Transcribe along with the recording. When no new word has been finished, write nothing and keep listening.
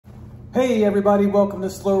Hey everybody, welcome to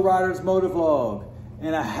Slowriders Motovlog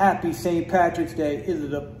and a happy St. Patrick's Day. It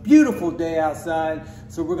is a beautiful day outside,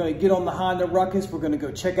 so we're going to get on the Honda Ruckus. We're going to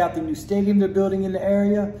go check out the new stadium they're building in the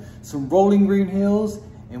area, some rolling green hills,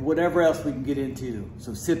 and whatever else we can get into.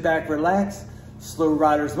 So sit back, relax.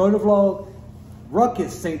 Slowriders Motovlog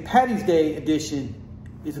Ruckus St. Patty's Day edition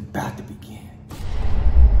is about to begin.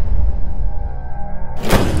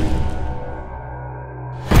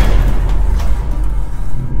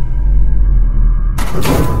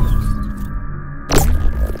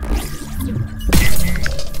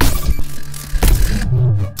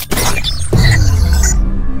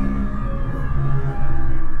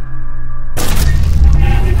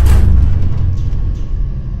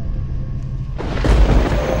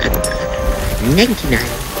 A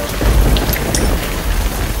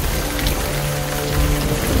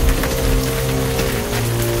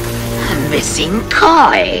missing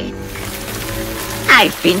coin.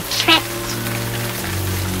 I've been checked.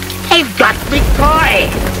 They've got the coin.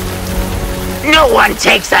 No one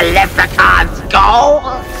takes a leprechaun's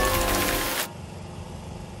gold.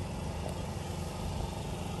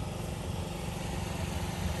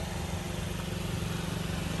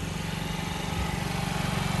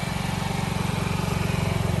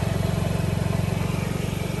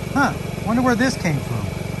 Huh, wonder where this came from.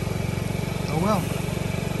 Oh well.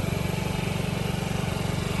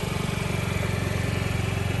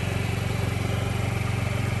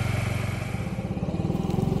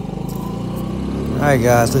 Alright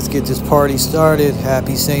guys, let's get this party started.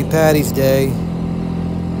 Happy St. Patty's Day.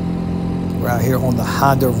 We're out here on the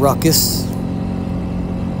Honda Ruckus.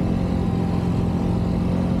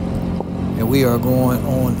 And we are going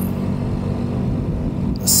on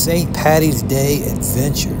a St. Patty's Day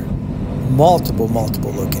adventure. Multiple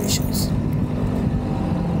locations.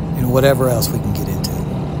 And whatever else we can get into.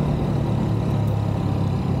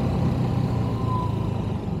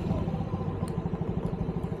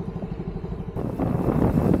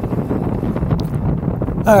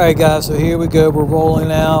 Alright guys, so here we go. We're rolling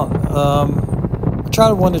out.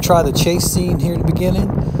 I wanted to try the chase scene here at the beginning.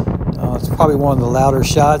 It's probably one of the louder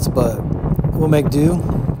shots, but we'll make do.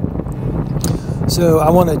 So I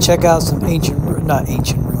want to check out some not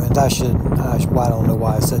ancient ruins. I don't know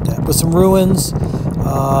why I said that, but some ruins.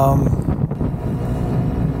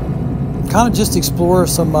 Kind of just explore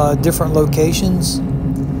some different locations.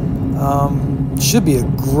 Should be a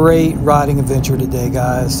great riding adventure today,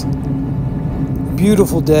 guys.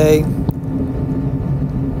 Beautiful day.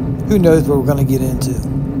 Who knows what we're going to get into.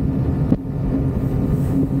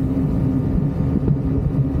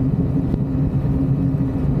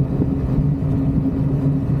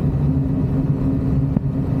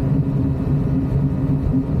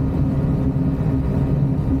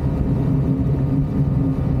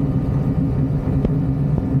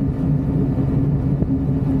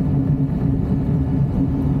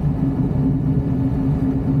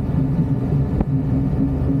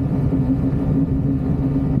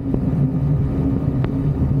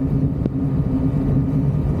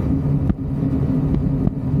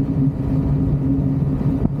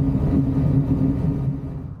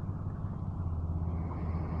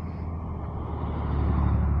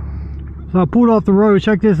 So I pulled off the road.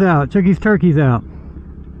 Check this out. Check these turkeys out.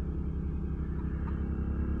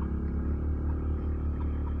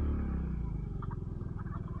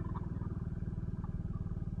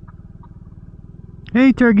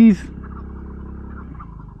 Hey, turkeys.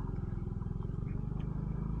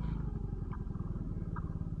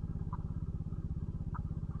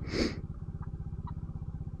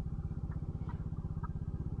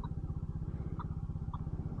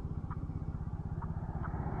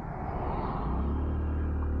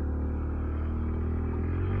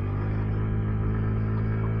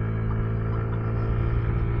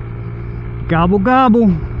 Gobble,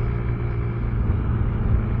 gobble.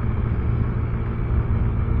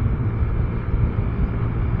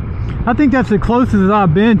 I think that's the closest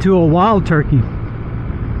I've been to a wild turkey.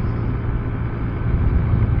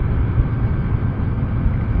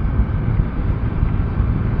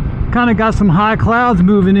 Kind of got some high clouds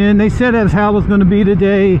moving in. They said that's how it was going to be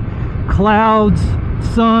today. Clouds,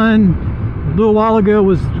 sun. A little while ago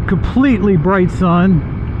was completely bright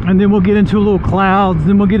sun. And then we'll get into a little clouds,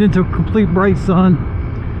 then we'll get into a complete bright sun.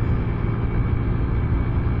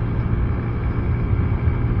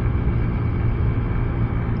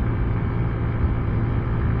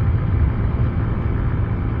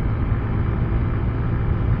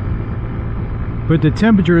 But the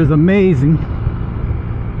temperature is amazing.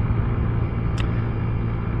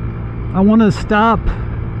 I want to stop,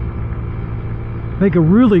 make a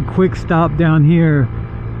really quick stop down here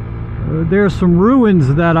There's some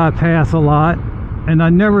ruins that I pass a lot, and I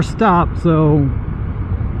never stop, so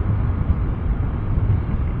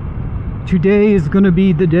today is going to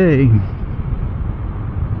be the day.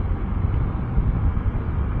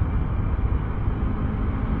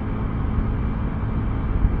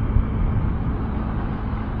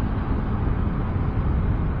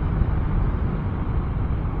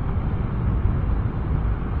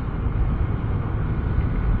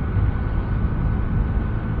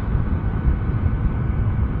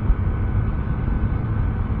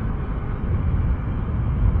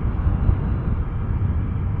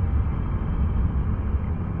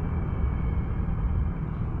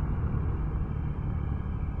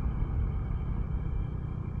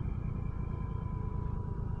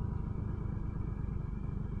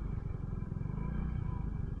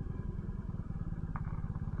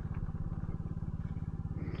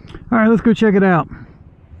 All right, let's go check it out.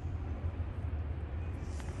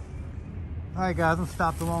 All right, guys, I'm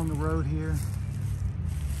stopped along the road here,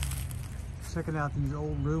 checking out these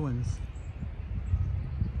old ruins.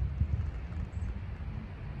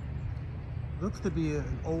 Looks to be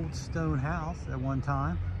an old stone house at one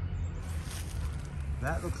time.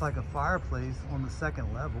 That looks like a fireplace on the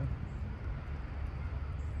second level.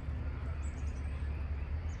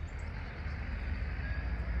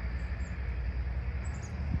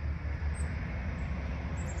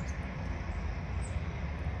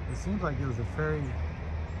 It seems like it was a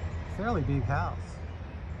fairly big house.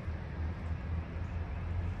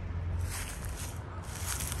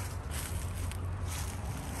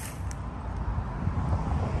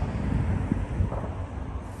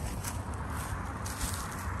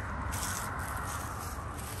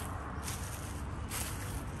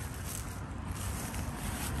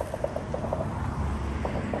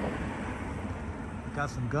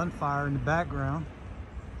 Got some gunfire in the background.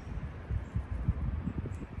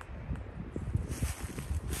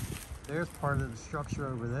 There's part of the structure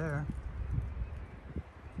over there.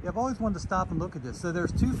 Yeah, I've always wanted to stop and look at this. So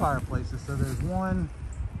there's two fireplaces. So there's one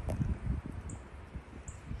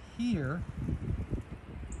here,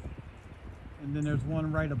 and then there's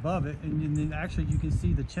one right above it. And then actually you can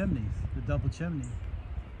see the chimneys, the double chimney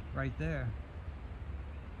right there.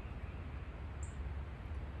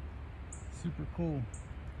 Super cool.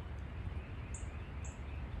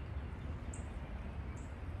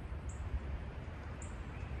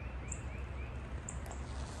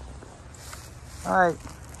 All right,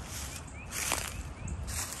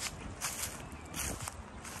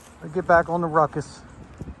 let's get back on the Ruckus.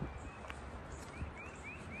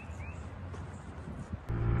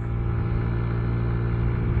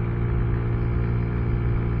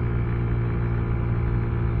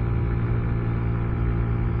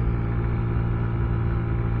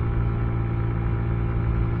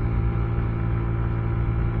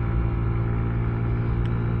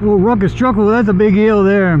 Little Ruckus truck, well, that's a big hill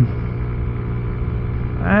there.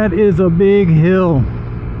 That is a big hill.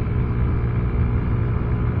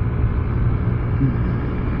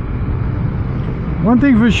 One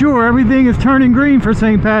thing for sure, everything is turning green for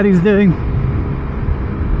St. Patty's Day.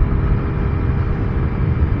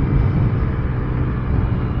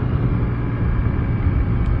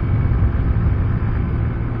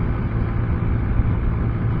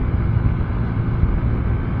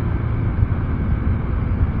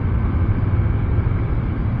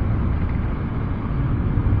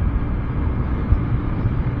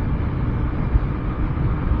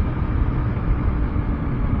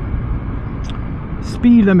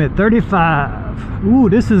 Speed limit 35. Ooh,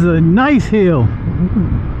 this is a nice hill.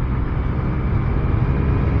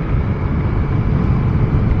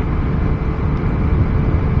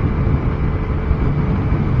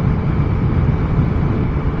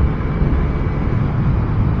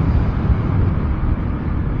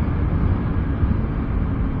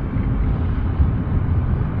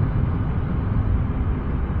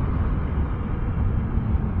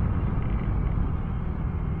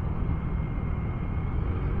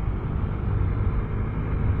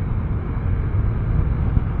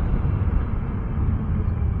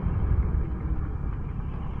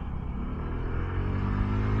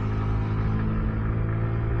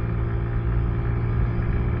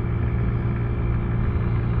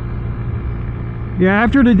 Yeah,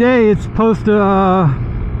 after today it's supposed to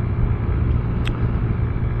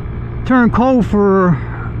turn cold for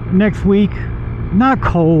next week. Not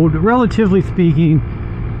cold, relatively speaking.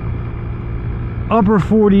 Upper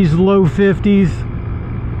 40s, low 50s.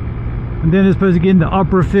 And then it's supposed to get into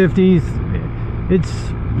upper 50s.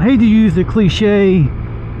 I hate to use the cliche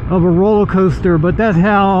of a roller coaster, but that's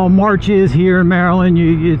how March is here in Maryland.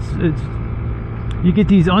 You get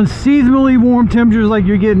these unseasonably warm temperatures like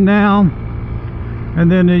you're getting now,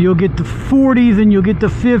 and then you'll get the 40s and you'll get the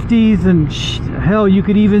 50s, and hell, you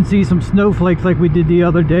could even see some snowflakes like we did the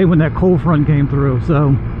other day when that cold front came through.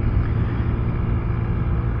 So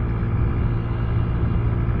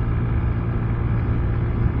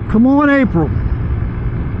come on, April.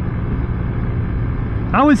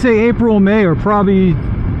 I would say April and May are probably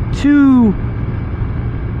two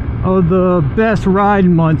of the best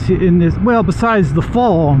riding months in this, well, besides the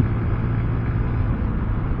fall.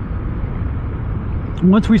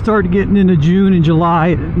 Once we start getting into June and July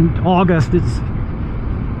and August, it's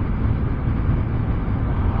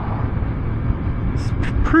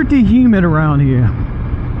pretty humid around here.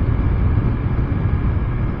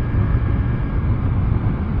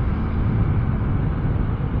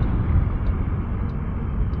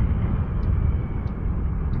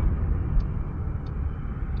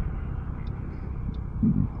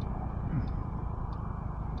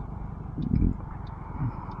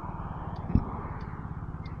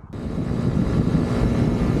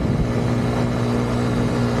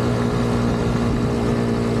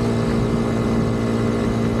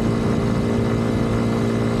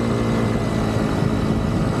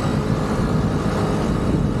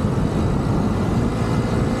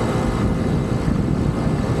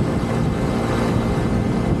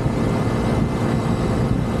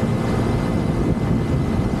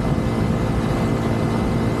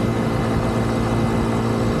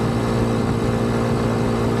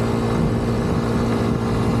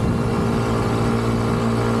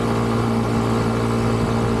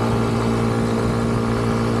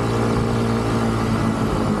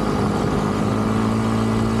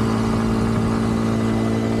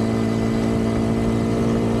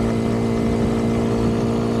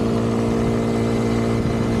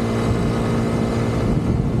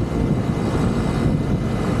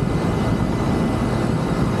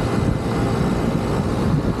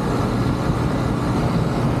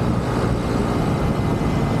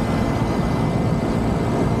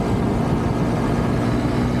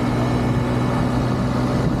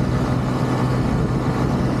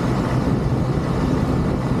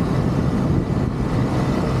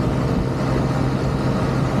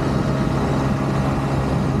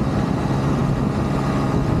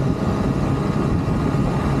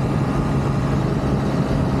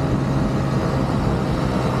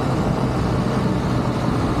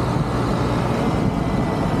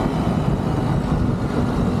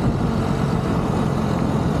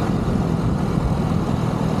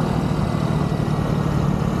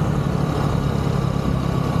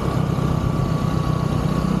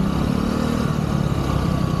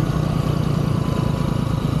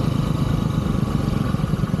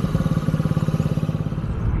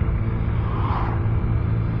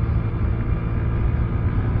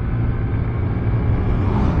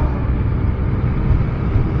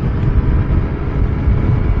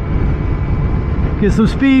 Get some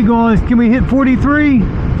speed going. Can we hit 43?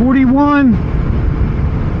 41?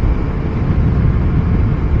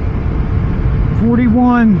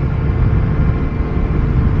 41.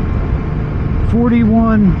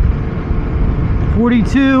 41.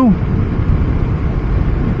 42.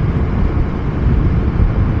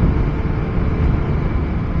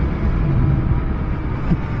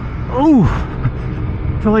 Oh,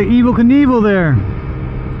 I feel like Evel Knievel there.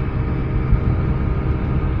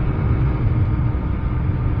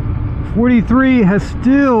 43 has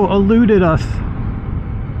still eluded us.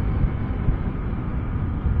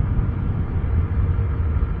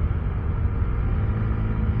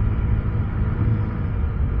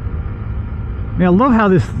 Man, I love how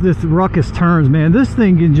this Ruckus turns, man. This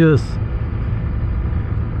thing can just,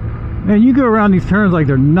 man, you go around these turns like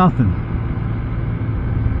they're nothing.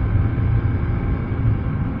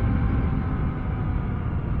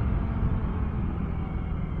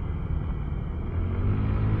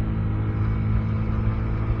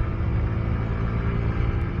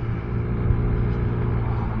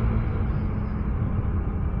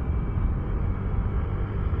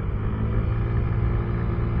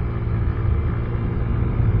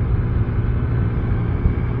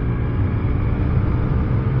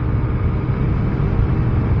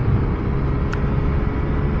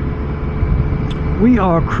 We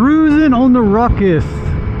are cruising on the Ruckus.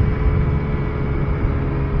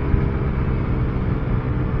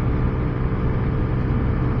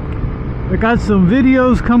 I got some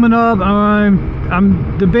videos coming up.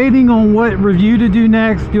 I'm debating on what review to do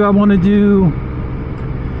next. Do I want to do,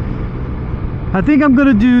 I think I'm going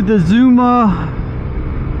to do the Zuma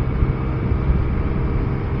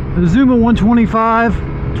 125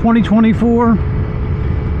 2024.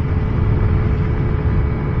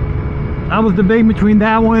 I was debating between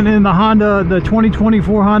that one and the Honda, the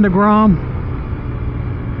 2024 Honda Grom.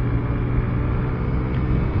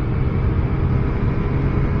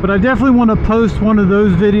 But I definitely want to post one of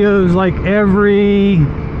those videos like every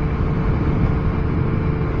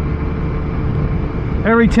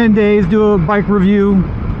 10 days, do a bike review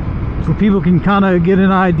so people can kind of get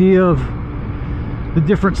an idea of the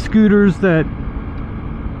different scooters that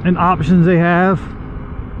and options they have.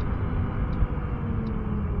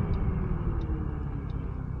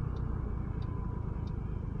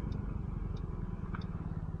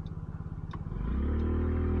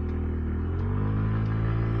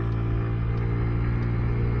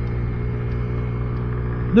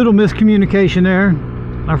 Little miscommunication there.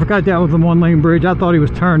 I forgot that was the one-lane bridge. I thought he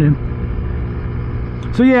was turning.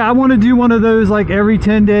 So yeah, I want to do one of those like every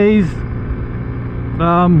 10 days.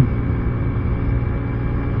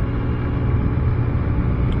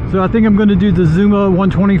 So I think I'm going to do the Zuma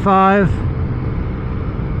 125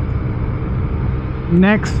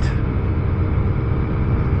 next.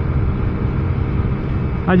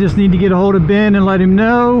 I just need to get a hold of Ben and let him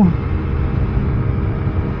know.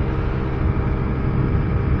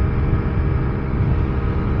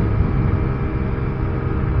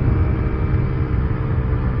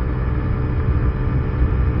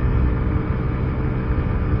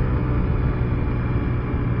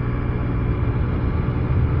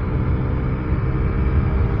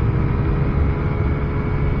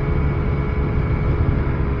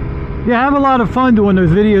 Yeah, I have a lot of fun doing those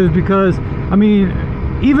videos because, I mean,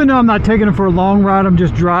 even though I'm not taking them for a long ride, I'm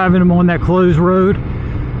just driving them on that closed road.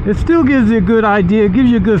 It still gives you a good idea, it gives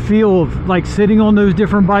you a good feel of like sitting on those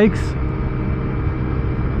different bikes.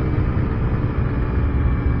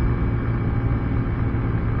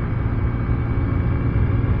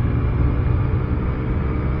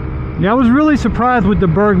 Yeah, I was really surprised with the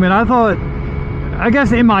Bergman. I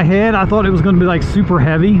guess in my head, I thought it was going to be like super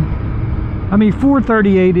heavy. I mean,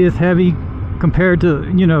 438 is heavy compared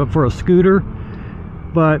to, you know, for a scooter,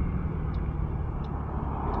 but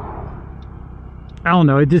I don't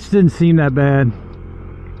know, it just didn't seem that bad.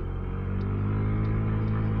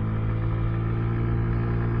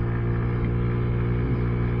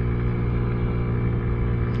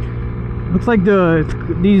 Looks like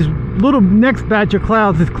these little next batch of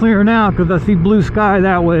clouds is clearing out because I see blue sky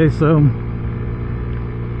that way, so.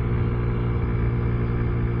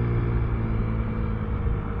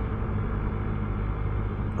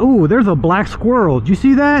 Oh, there's a black squirrel. Did you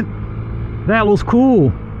see that? That was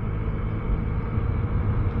cool.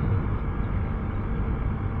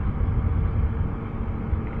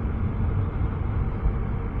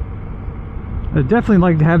 I'd definitely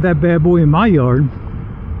like to have that bad boy in my yard.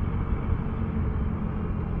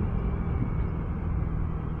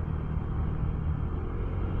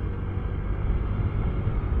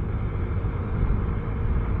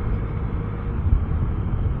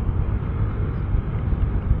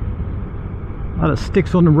 A lot of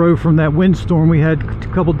sticks on the road from that windstorm we had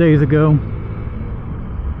a couple days ago.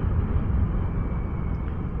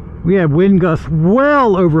 We had wind gusts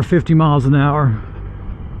well over 50 miles an hour.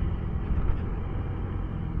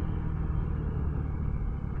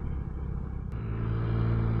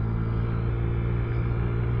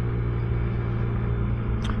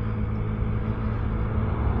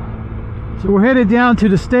 So we're headed down to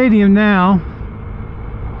the stadium now.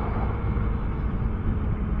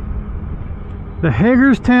 The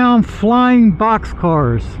Hagerstown Flying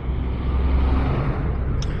Boxcars.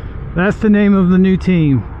 That's the name of the new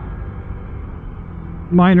team.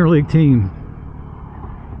 Minor league team.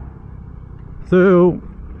 So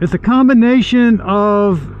it's a combination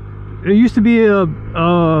of, it used to be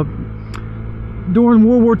during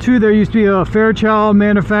World War II there used to be a Fairchild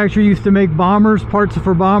manufacturer used to make bombers, parts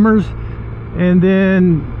for bombers, and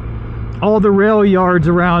then all the rail yards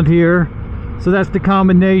around here. So that's the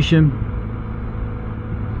combination.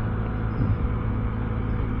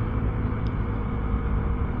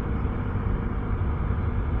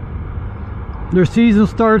 Their season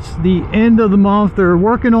starts the end of the month. They're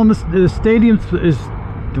working on the stadium is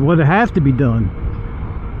what it has to be done.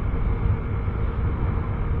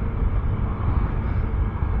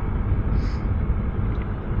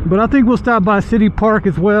 But I think we'll stop by City Park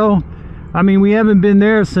as well. I mean, we haven't been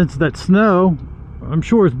there since that snow. I'm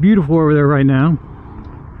sure it's beautiful over there right now.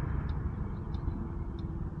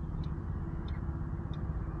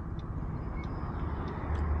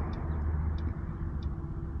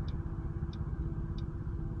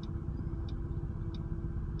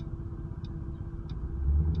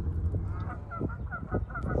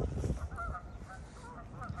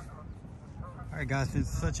 Alright guys, it's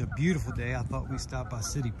such a beautiful day. I thought we'd stop by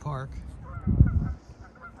City Park.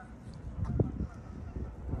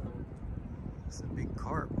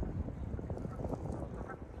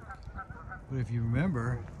 But if you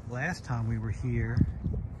remember, last time we were here,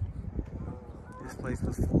 this place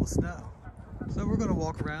was full of snow. So we're gonna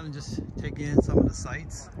walk around and just take in some of the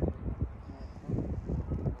sights.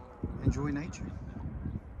 Enjoy nature.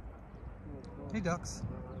 Hey ducks.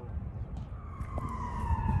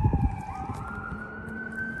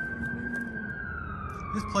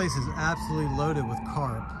 This place is absolutely loaded with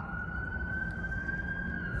carp.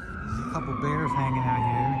 There's a couple bears hanging out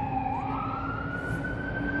here.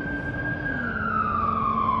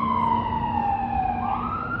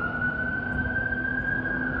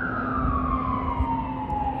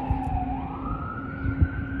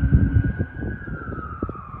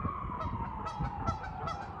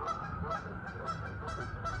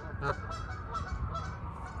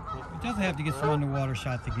 It doesn't have to get some underwater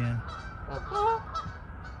shots again.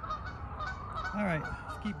 All right,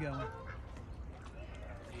 let's keep going.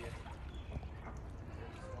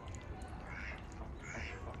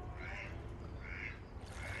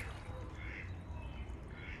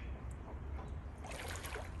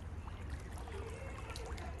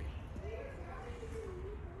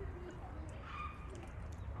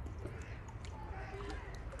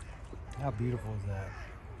 How beautiful is that?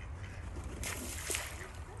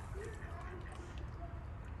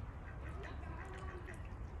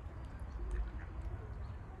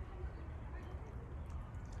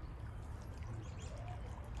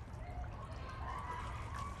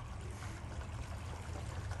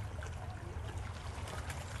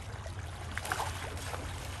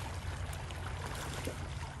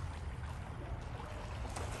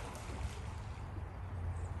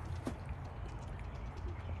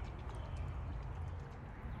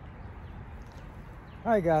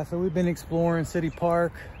 All right guys, so we've been exploring City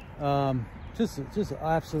Park. Just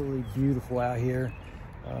absolutely beautiful out here.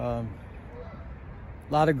 A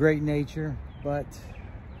lot of great nature, but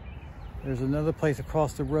there's another place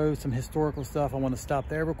across the road, some historical stuff. I want to stop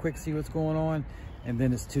there real quick, see what's going on, and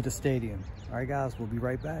then it's to the stadium. All right guys, we'll be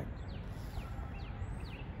right back.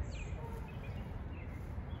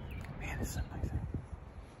 Man, it's so nice.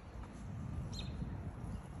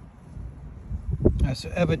 All right,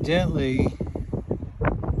 so evidently,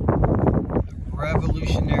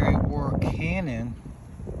 Revolutionary War cannon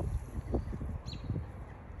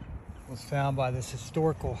was found by this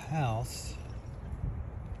historical house.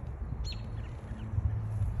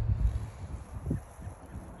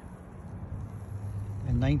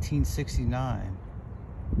 In 1969.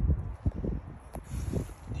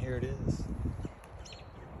 And here it is.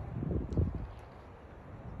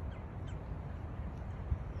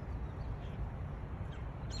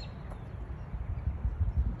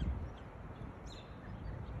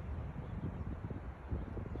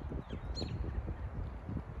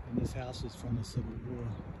 This house is from the Civil War.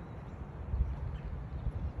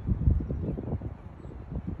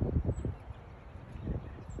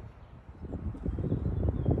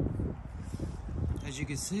 As you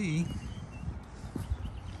can see,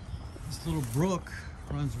 this little brook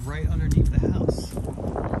runs right underneath the house.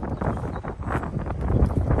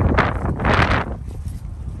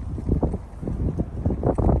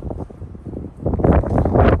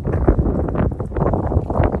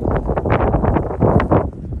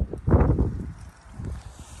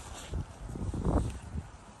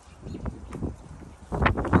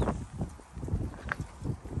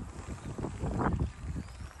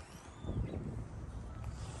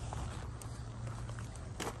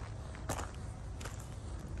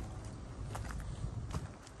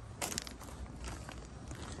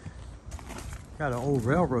 Got an old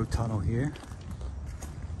railroad tunnel here.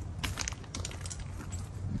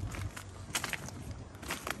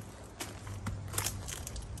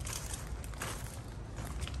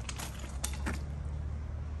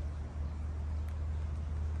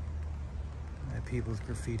 That people's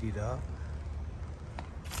graffitied up.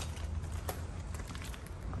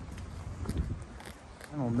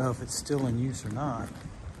 I don't know if it's still in use or not.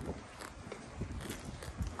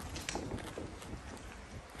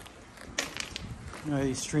 You know,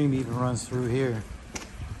 the stream even runs through here.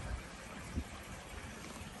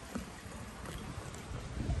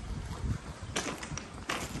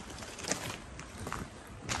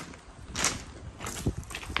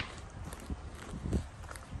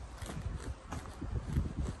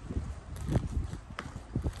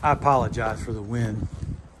 I apologize for the wind.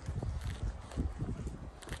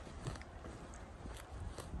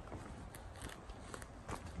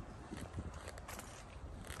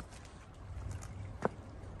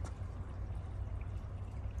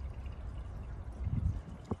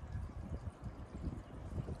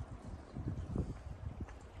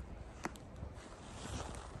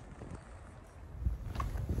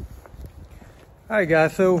 All right,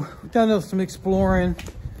 guys, so we've done some exploring.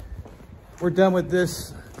 We're done with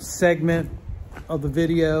this segment of the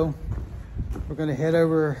video. We're gonna head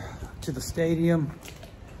over to the stadium,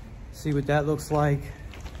 see what that looks like.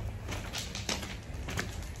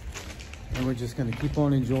 And we're just gonna keep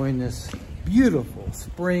on enjoying this beautiful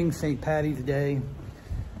spring St. Patty's Day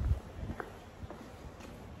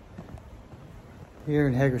here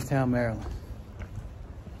in Hagerstown, Maryland.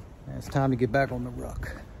 And it's time to get back on the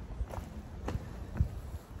ruck.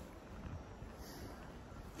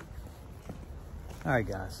 All right,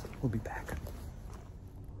 guys, we'll be back.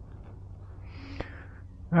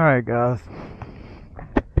 All right, guys.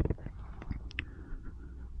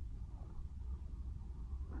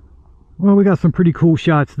 Well, we got some pretty cool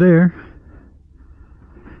shots there.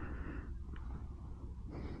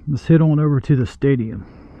 Let's head on over to the stadium.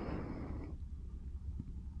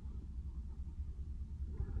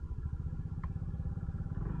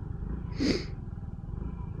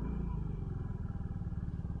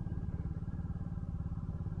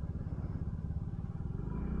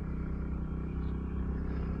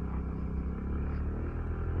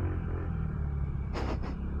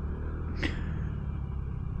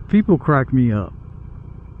 People crack me up.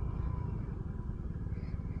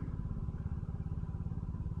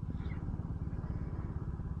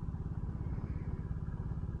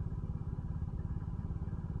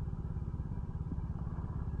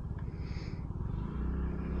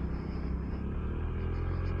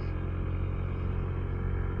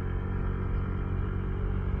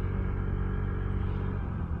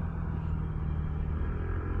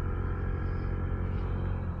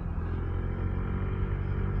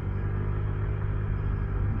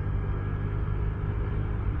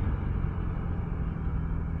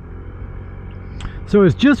 So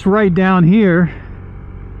it's just right down here.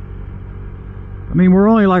 I mean, we're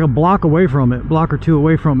only like a block away from it, block or two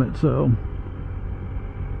away from it, so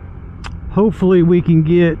hopefully we can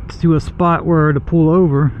get to a spot where to pull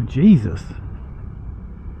over. Jesus.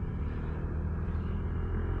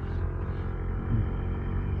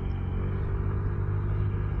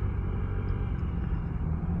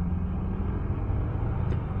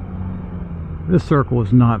 This circle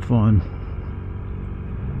is not fun.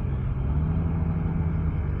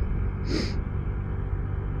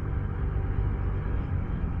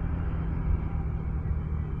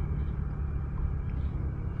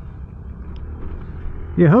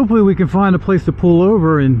 Yeah, hopefully we can find a place to pull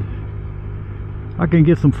over and I can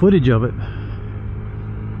get some footage of it.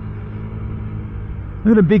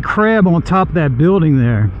 Look at a big crab on top of that building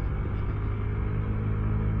there.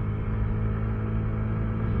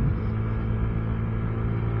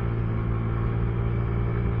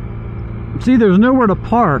 See, there's nowhere to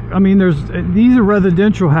park. I mean, these are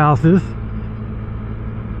residential houses.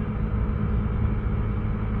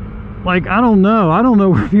 Like, I don't know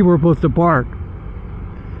where people are supposed to park.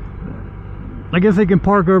 I guess they can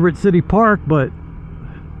park over at City Park, but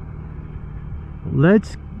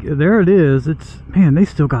there it is. Man, they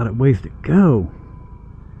still got a ways to go.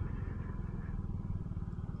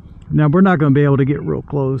 Now, we're not going to be able to get real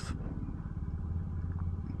close.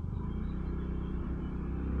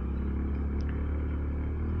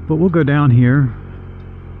 But we'll go down here.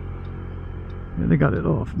 Yeah, they got it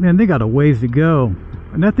off. Man, they got a ways to go.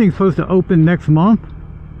 And that thing's supposed to open next month.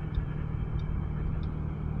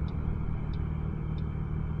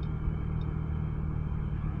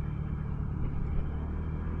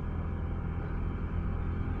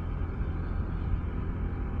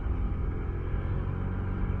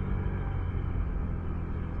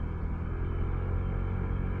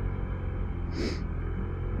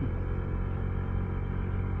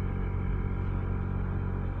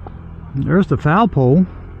 There's the foul pole.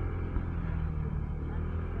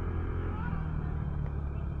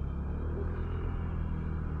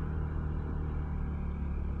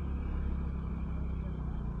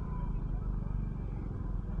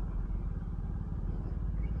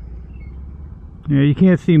 Yeah, you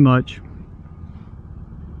can't see much.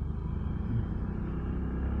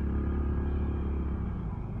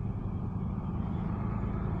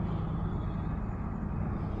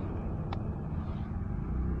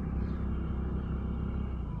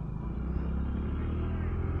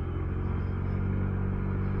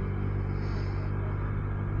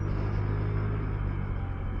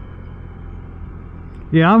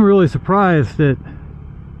 Yeah, I'm really surprised that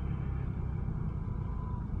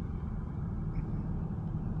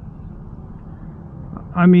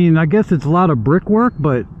I mean, I guess it's a lot of brickwork,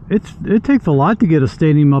 but it takes a lot to get a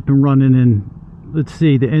stadium up and running in, let's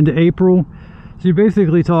see, the end of April. So you're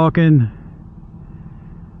basically talking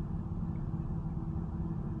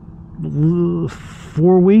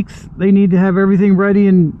 4 weeks they need to have everything ready,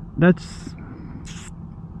 and that's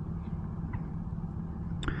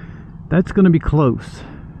going to be close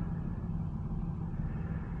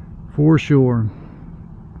for sure.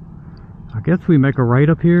 I guess we make a right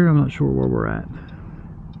up here. I'm not sure where we're at,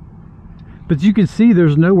 but you can see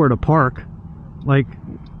there's nowhere to park. Like,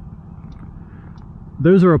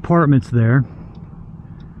 those are apartments there.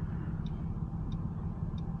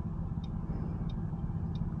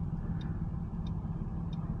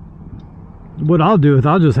 What I'll do is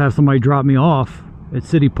I'll just have somebody drop me off at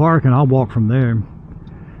City Park and I'll walk from there.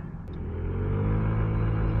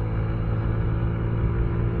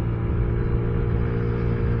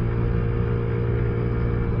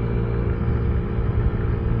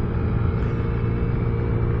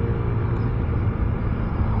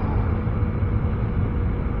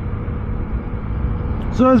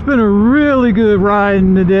 So it's been a really good ride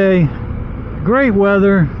today. Great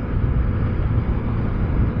weather.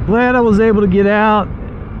 Glad I was able to get out.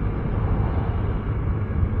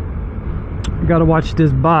 I gotta watch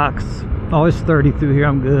this box. Oh, it's 30 through here.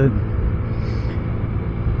 I'm good.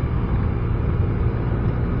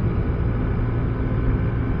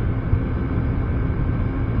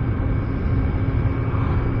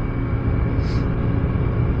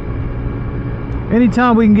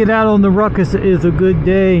 Anytime we can get out on the Ruckus is a good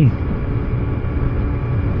day.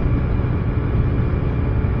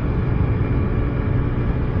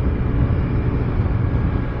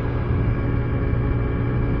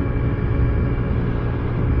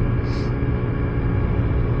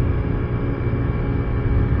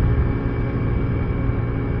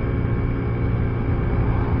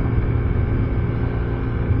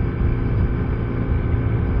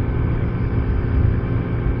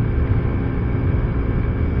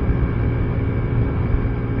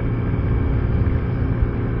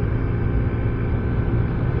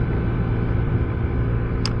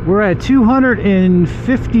 We're at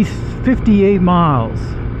 258 miles.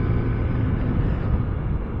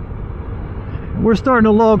 We're starting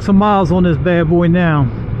to log some miles on this bad boy now.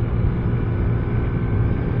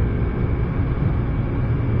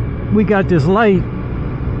 We got this light.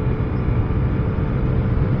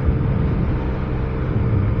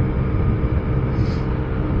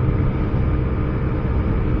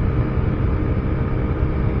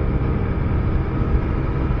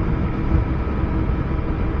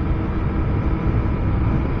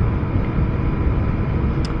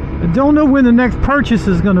 Don't know when the next purchase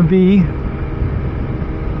is going to be.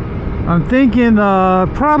 I'm thinking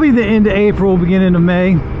probably the end of April, beginning of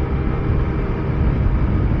May.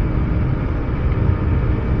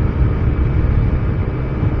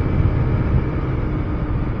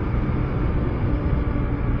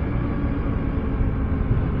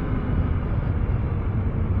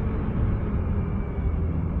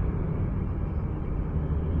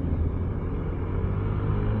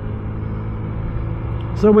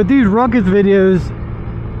 So with these Ruckus videos,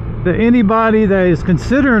 that anybody that is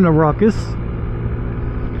considering a Ruckus,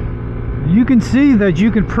 you can see that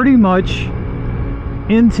you can pretty much,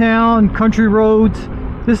 in town, country roads,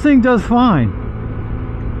 this thing does fine.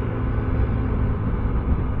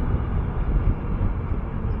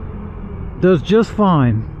 Does just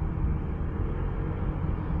fine.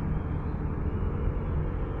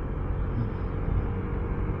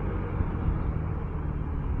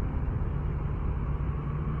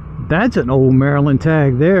 That's an old Maryland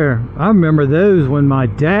tag there. I remember those when my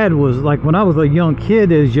dad was, like, when I was a young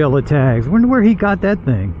kid, those yellow tags. Wonder where he got that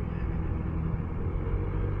thing.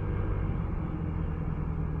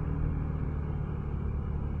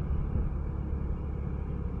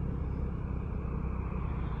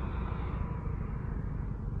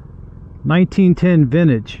 $1910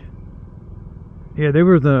 vintage. Yeah, they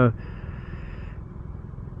were the...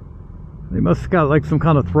 They must have got like some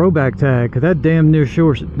kind of throwback tag, because that damn near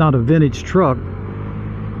sure is not a vintage truck.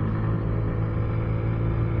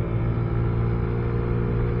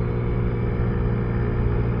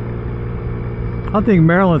 I think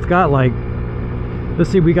Maryland's got like, let's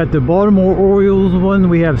see, we got the Baltimore Orioles one,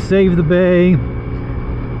 we have Save the Bay.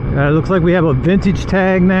 It looks like we have a vintage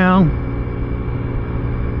tag now.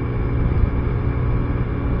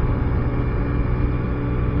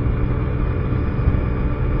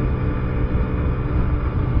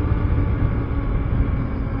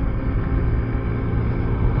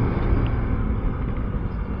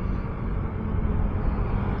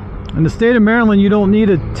 In the state of Maryland, you don't need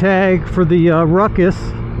a tag for the Ruckus.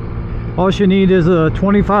 All you need is a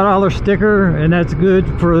 $25 sticker, and that's good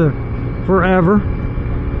for forever.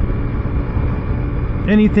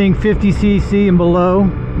 Anything 50cc and below,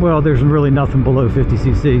 well, there's really nothing below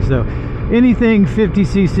 50cc, so anything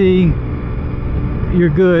 50cc, you're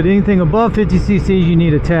good. Anything above 50cc, you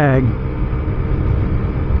need a tag.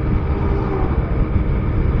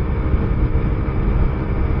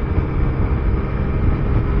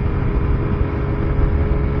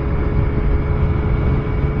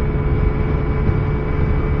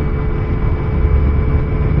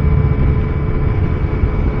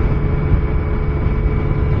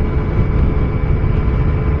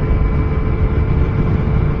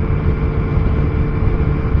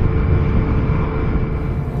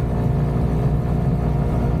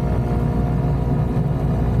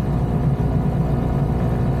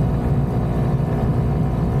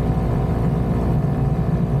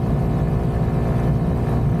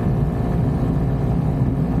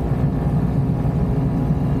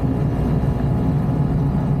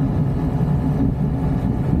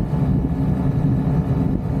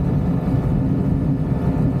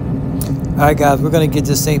 Alright guys, we're going to get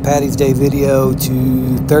this St. Patty's Day video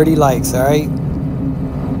to 30 likes, alright?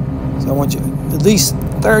 So I want you at least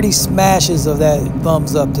 30 smashes of that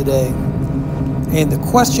thumbs up today. And the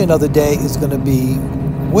question of the day is going to be,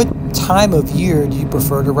 what time of year do you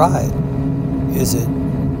prefer to ride? Is it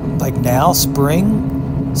like now,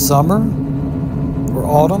 spring, summer, or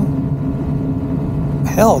autumn?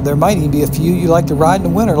 Hell, there might even be a few you like to ride in the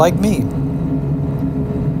winter like me.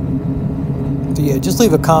 So yeah, just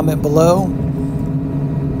leave a comment below.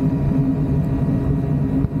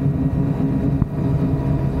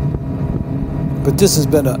 But this has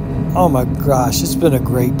been oh my gosh, it's been a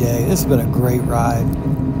great day. This has been a great ride.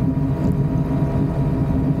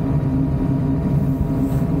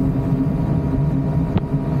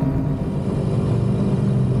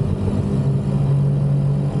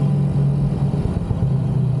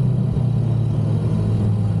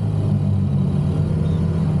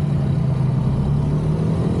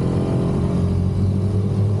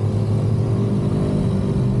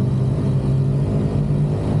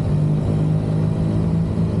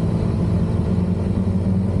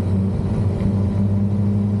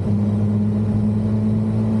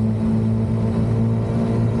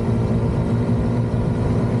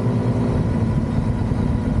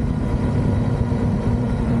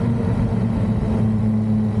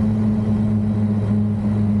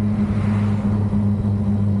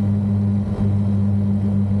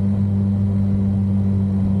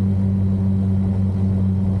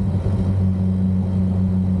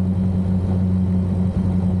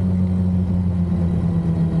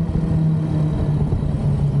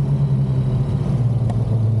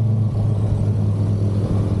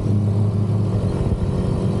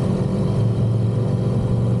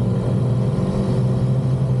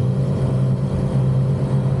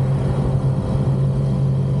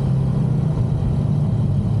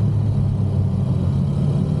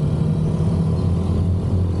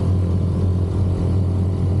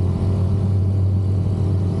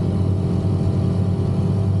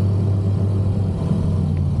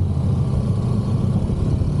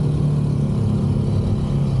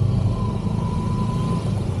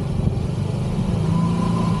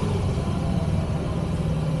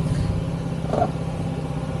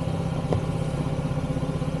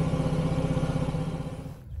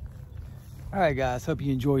 All right, guys, hope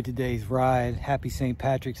you enjoyed today's ride. Happy St.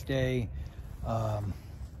 Patrick's Day. Got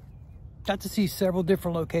to see several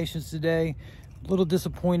different locations today. A little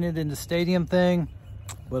disappointed in the stadium thing,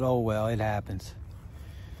 but oh well, it happens.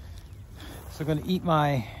 So I'm gonna eat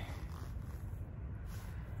my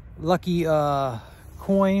lucky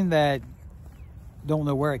coin that don't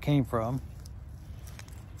know where it came from.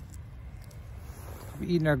 We're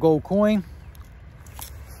eating our gold coin.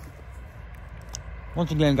 Once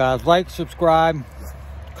again, guys, like, subscribe,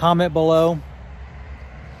 comment below.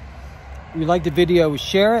 If you like the video,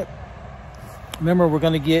 share it. Remember, we're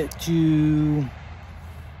going to get to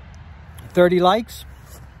 30 likes.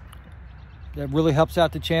 That really helps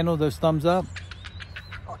out the channel, those thumbs up.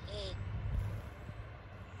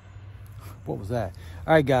 What was that?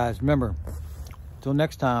 All right, guys, remember, until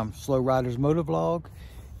next time, Slowriders Motovlog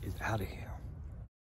is out of here.